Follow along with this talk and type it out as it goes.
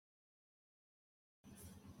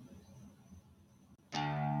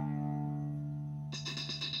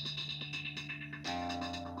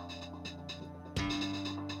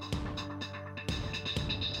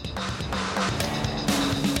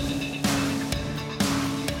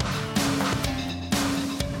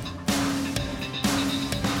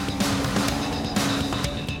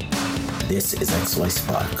This is XY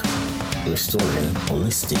Spark, restoring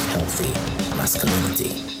holistic, healthy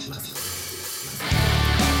masculinity.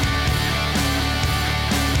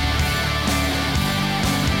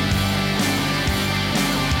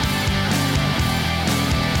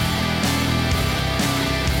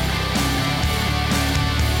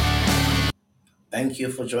 Thank you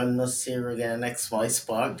for joining us here again, XY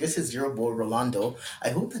Spark. This is your boy Rolando. I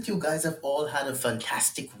hope that you guys have all had a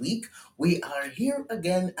fantastic week. We are here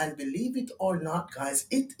again, and believe it or not, guys,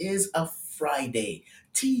 it is a Friday.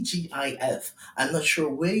 TGIF. I'm not sure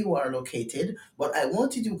where you are located, but I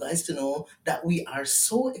wanted you guys to know that we are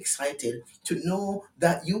so excited to know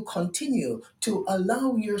that you continue to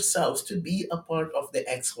allow yourselves to be a part of the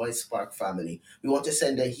XY Spark family. We want to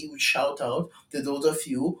send a huge shout out to those of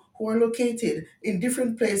you who are located in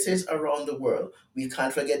different places around the world. We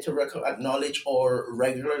can't forget to acknowledge our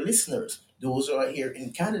regular listeners. Those who are here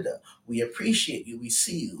in Canada, we appreciate you. We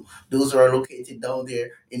see you. Those who are located down there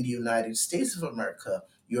in the United States of America,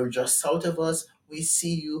 you're just south of us. We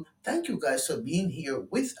see you. Thank you guys for being here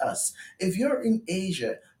with us. If you're in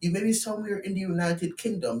Asia, you may be somewhere in the United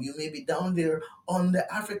Kingdom, you may be down there on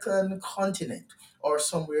the African continent, or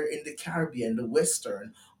somewhere in the Caribbean, the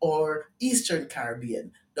Western or Eastern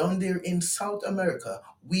Caribbean, down there in South America.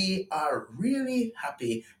 We are really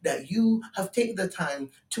happy that you have taken the time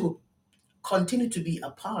to continue to be a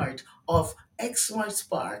part of XY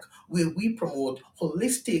Spark, where we promote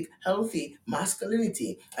holistic, healthy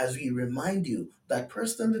masculinity as we remind you that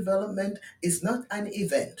personal development is not an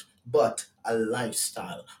event, but a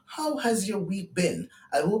lifestyle. How has your week been?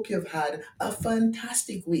 I hope you've had a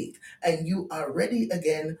fantastic week and you are ready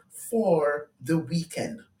again for the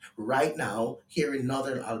weekend. Right now, here in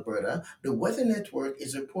northern Alberta, the Weather Network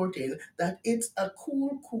is reporting that it's a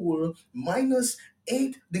cool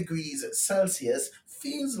 -8 degrees Celsius,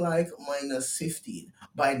 feels like -15.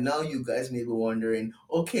 By now, you guys may be wondering,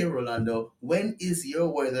 okay, Rolando, when is your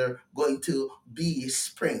weather going to be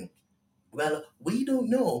spring? Well, we don't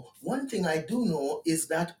know. One thing I do know is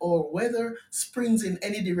that our weather springs in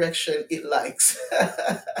any direction it likes.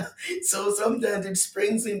 So sometimes it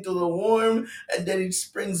springs into the warm and then it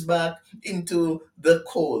springs back into the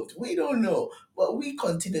cold. We don't know, but we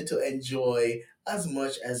continue to enjoy as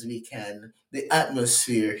much as we can the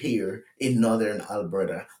atmosphere here in northern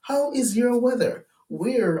Alberta. How is your weather?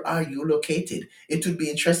 Where are you located? It would be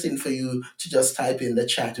interesting for you to just type in the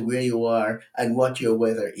chat where you are and what your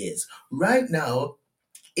weather is. Right now,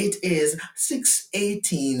 it is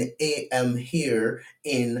 6:18 a.m. here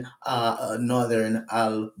in northern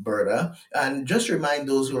Alberta. And just remind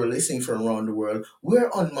those who are listening from around the world, we're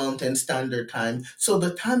on Mountain Standard Time. So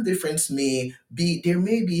the time difference there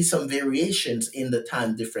may be some variations in the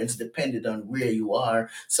time difference depending on where you are.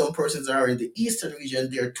 Some persons are in the eastern region,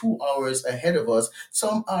 they're 2 hours ahead of us.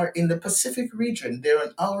 Some are in the Pacific region, they're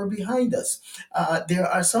an hour behind us. There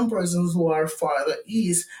are some persons who are farther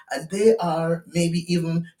east and they are maybe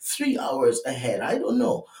even 3 hours ahead. I don't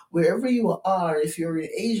know. Wherever you are, if you're in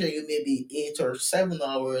Asia, you may be 8 or 7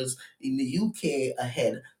 hours in the UK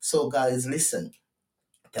ahead. So, guys, listen.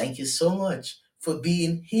 Thank you so much for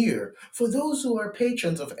being here. For those who are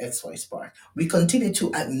patrons of XY Spark, we continue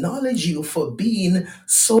to acknowledge you for being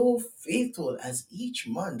so faithful as each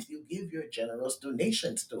month you give your generous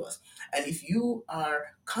donations to us. And if you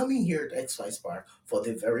are coming here to XY Spark for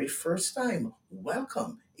the very first time,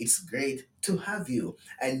 welcome. It's great to have you.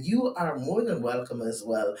 And you are more than welcome as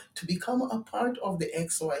well to become a part of the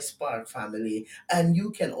XY Spark family. And you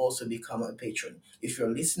can also become a patron. If you're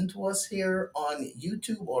listening to us here on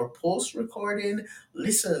YouTube or post recording,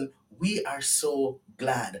 listen, we are so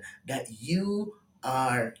glad that you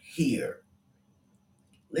are here.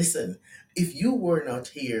 Listen, if you were not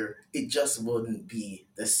here, it just wouldn't be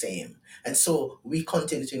the same. And so we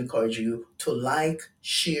continue to encourage you to like,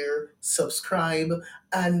 share, subscribe,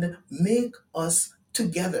 and make us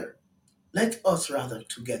together. Let us rather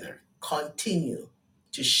together continue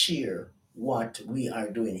to share what we are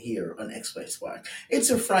doing here on Express Spark. It's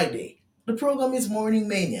a Friday. The program is Morning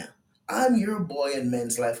Mania. I'm your boy and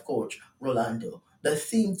men's life coach, Rolando. The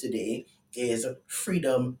theme today is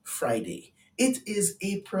Freedom Friday. It is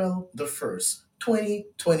April the 1st,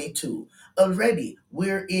 2022. Already,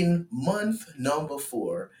 we're in month number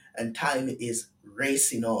 4 and time is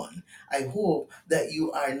racing on. I hope that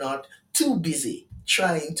you are not too busy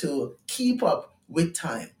trying to keep up with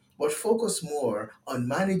time, but focus more on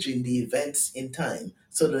managing the events in time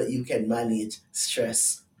so that you can manage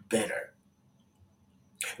stress better.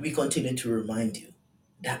 We continue to remind you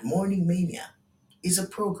that Morning Mania is a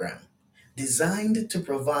program designed to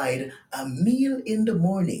provide a meal in the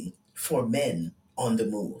morning for men on the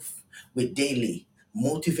move with daily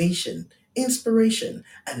motivation, inspiration,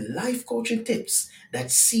 and life coaching tips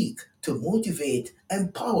that seek to motivate,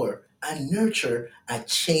 empower, and nurture a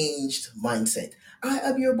changed mindset. I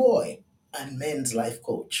am your boy and men's life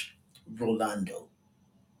coach, Rolando.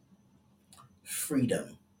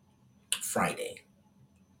 Freedom Friday.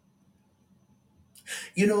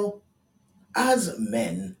 You know, as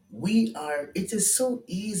men, it is so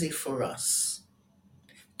easy for us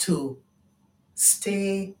to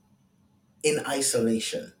stay in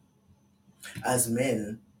isolation. As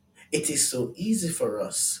men, it is so easy for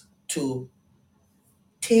us to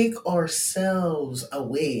take ourselves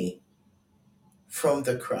away from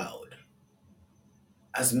the crowd.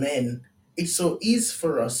 As men, it's so easy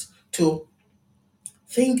for us to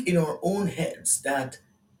think in our own heads that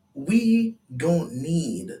we don't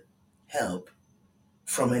need help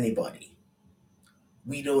from anybody.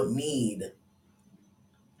 We don't need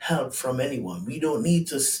help from anyone. We don't need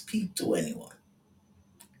to speak to anyone.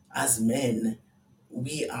 As men,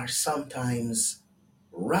 we are sometimes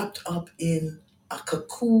wrapped up in a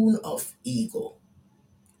cocoon of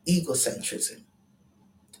egocentrism.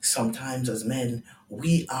 Sometimes, as men,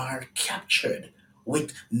 we are captured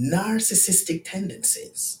with narcissistic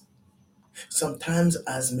tendencies. Sometimes,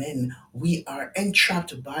 as men, we are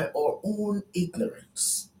entrapped by our own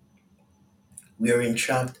ignorance. We are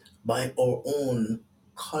entrapped by our own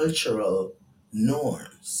cultural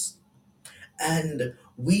norms. And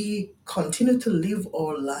we continue to live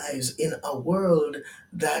our lives in a world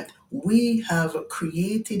that we have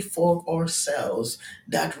created for ourselves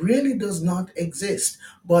that really does not exist.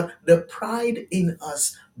 But the pride in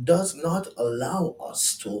us does not allow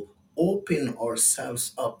us to open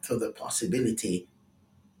ourselves up to the possibility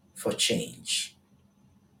for change,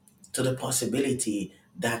 to the possibility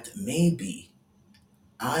that maybe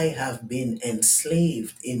I have been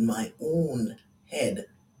enslaved in my own head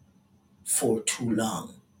for too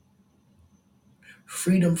long.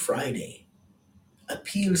 Freedom Friday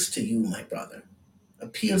appeals to you, my brother,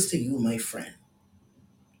 appeals to you, my friend,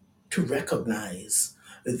 to recognize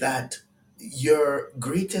that your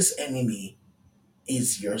greatest enemy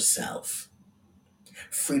is yourself.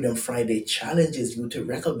 Freedom Friday challenges you to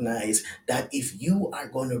recognize that if you are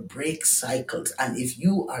going to break cycles and if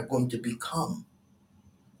you are going to become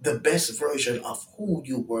the best version of who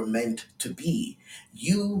you were meant to be,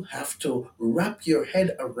 you have to wrap your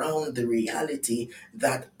head around the reality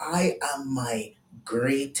that I am my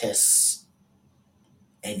greatest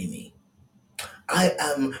enemy. I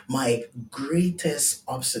am my greatest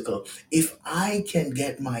obstacle. If I can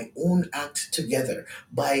get my own act together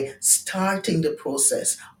by starting the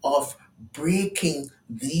process of breaking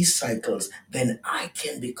these cycles, then I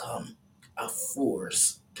can become a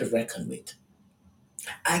force to reckon with.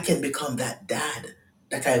 I can become that dad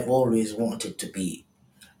that I've always wanted to be.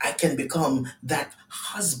 I can become that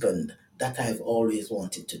husband that I've always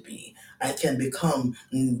wanted to be. I can become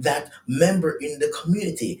that member in the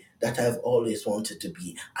community that I've always wanted to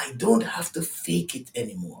be. I don't have to fake it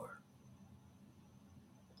anymore.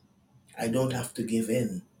 I don't have to give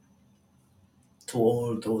in to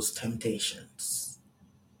all those temptations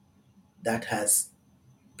that has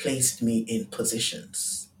placed me in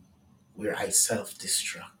positions where I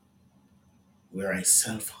self-destruct, where I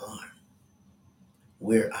self-harm,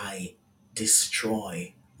 where I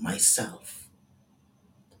destroy myself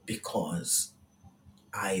because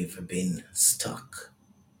I've been stuck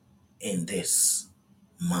in this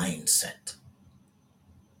mindset.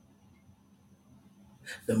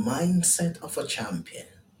 The mindset of a champion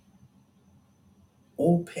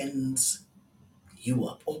opens you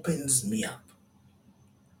up, opens me up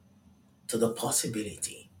to the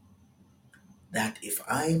possibility that if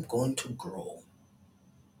I'm going to grow,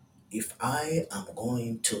 if I am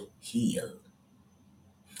going to heal,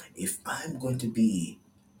 if I'm going to be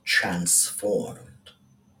transformed,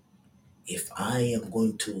 if I am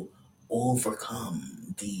going to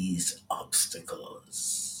overcome these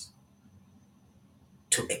obstacles,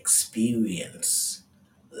 to experience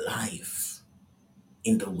life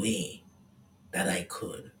in the way that I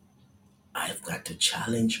could, I've got to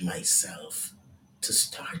challenge myself to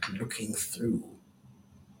start looking through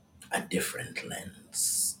a different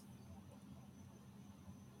lens.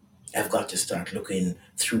 I've got to start looking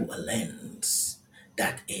through a lens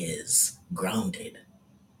that is grounded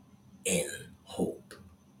in hope.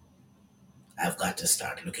 I've got to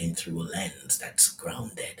start looking through a lens that's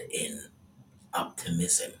grounded in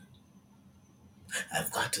optimism.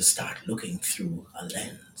 I've got to start looking through a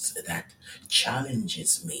lens that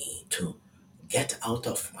challenges me to get out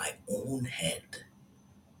of my own head,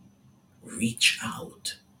 reach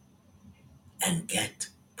out, and get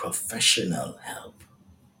professional help.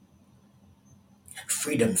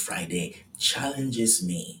 Freedom Friday challenges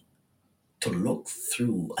me to look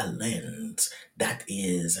through a lens that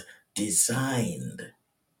is designed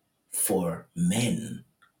for men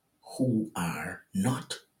who are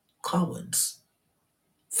not cowards,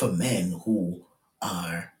 for men who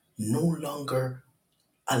are no longer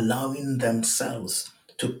allowing themselves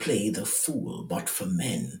to play the fool, but for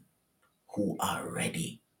men who are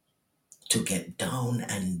ready to get down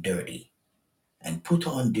and dirty and put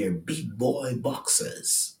on their big boy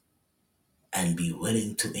boxers and be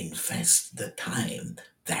willing to invest the time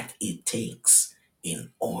that it takes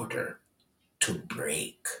in order to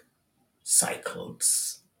break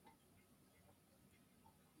cycles.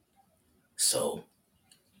 So,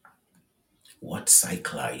 what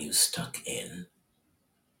cycle are you stuck in?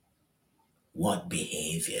 What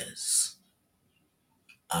behaviors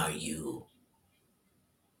are you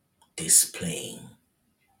displaying?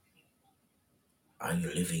 Are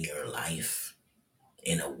you living your life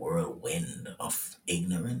in a whirlwind of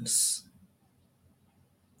ignorance?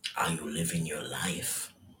 Are you living your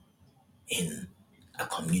life in a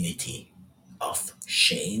community of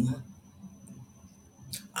shame?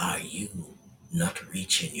 Are you not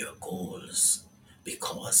reaching your goals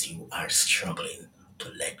because you are struggling to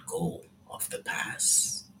let go of the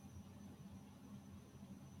past?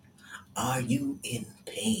 Are you in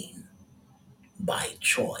pain by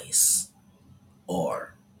choice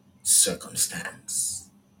or circumstance?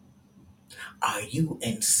 Are you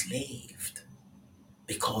enslaved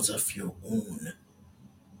because of your own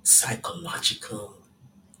psychological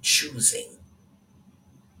choosing?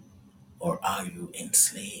 Or are you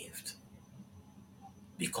enslaved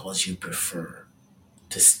because you prefer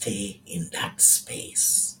to stay in that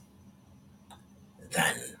space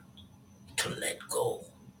than to let go?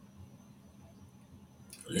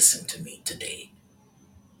 Listen to me today.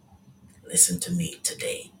 Listen to me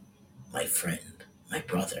today, my friend, my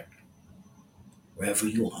brother, wherever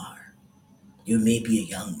you are. You may be a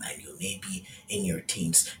young man, you may be in your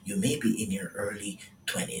teens, you may be in your early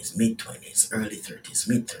 20s, mid 20s, early 30s,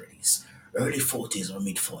 mid 30s, early 40s or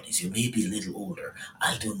mid 40s. You may be a little older.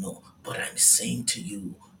 I don't know. But I'm saying to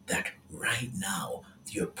you that right now,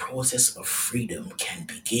 your process of freedom can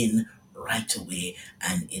begin right away,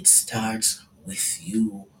 and it starts with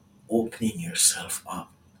you opening yourself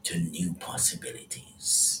up to new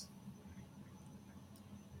possibilities.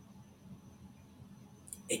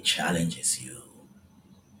 It challenges you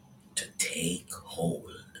to take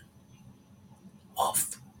hold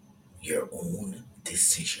of your own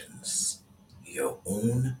decisions, your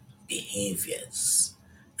own behaviors,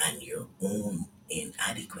 and your own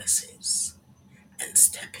inadequacies, and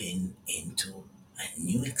stepping into a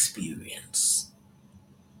new experience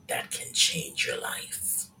that can change your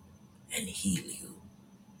life and heal you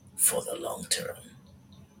for the long term.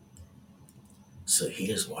 So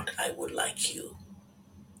here's what I would like you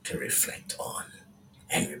to reflect on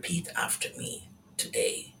and repeat after me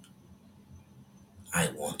today. I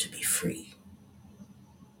want to be free.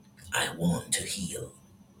 I want to heal.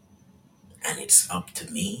 And it's up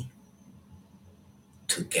to me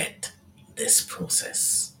to get this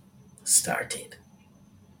process started.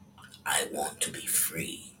 I want to be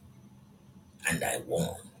free and I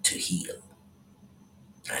want to heal.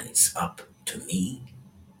 And it's up to me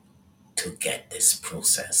to get this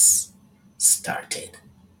process started.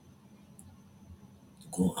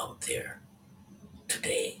 Go out there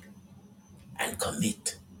today and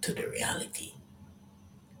commit to the reality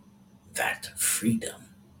that freedom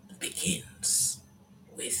begins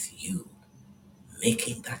with you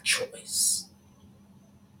making that choice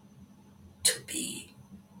to be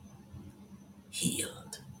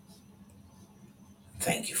healed.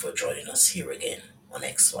 Thank you for joining us here again on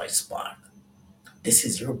XY Spark. This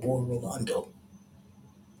is your boy Rolando,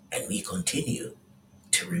 and we continue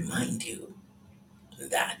to remind you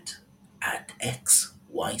that at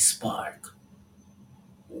XY Spark,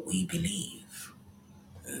 we believe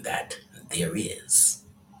that there is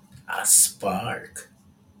a spark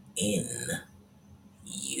in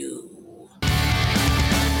you.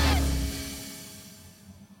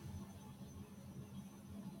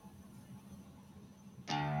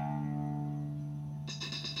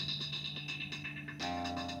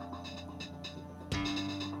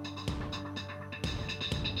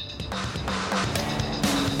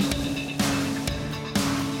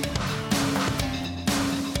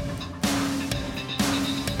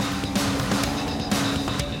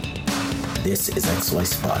 This is XY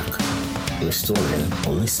Spark, restoring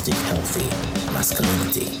holistic, healthy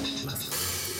masculinity.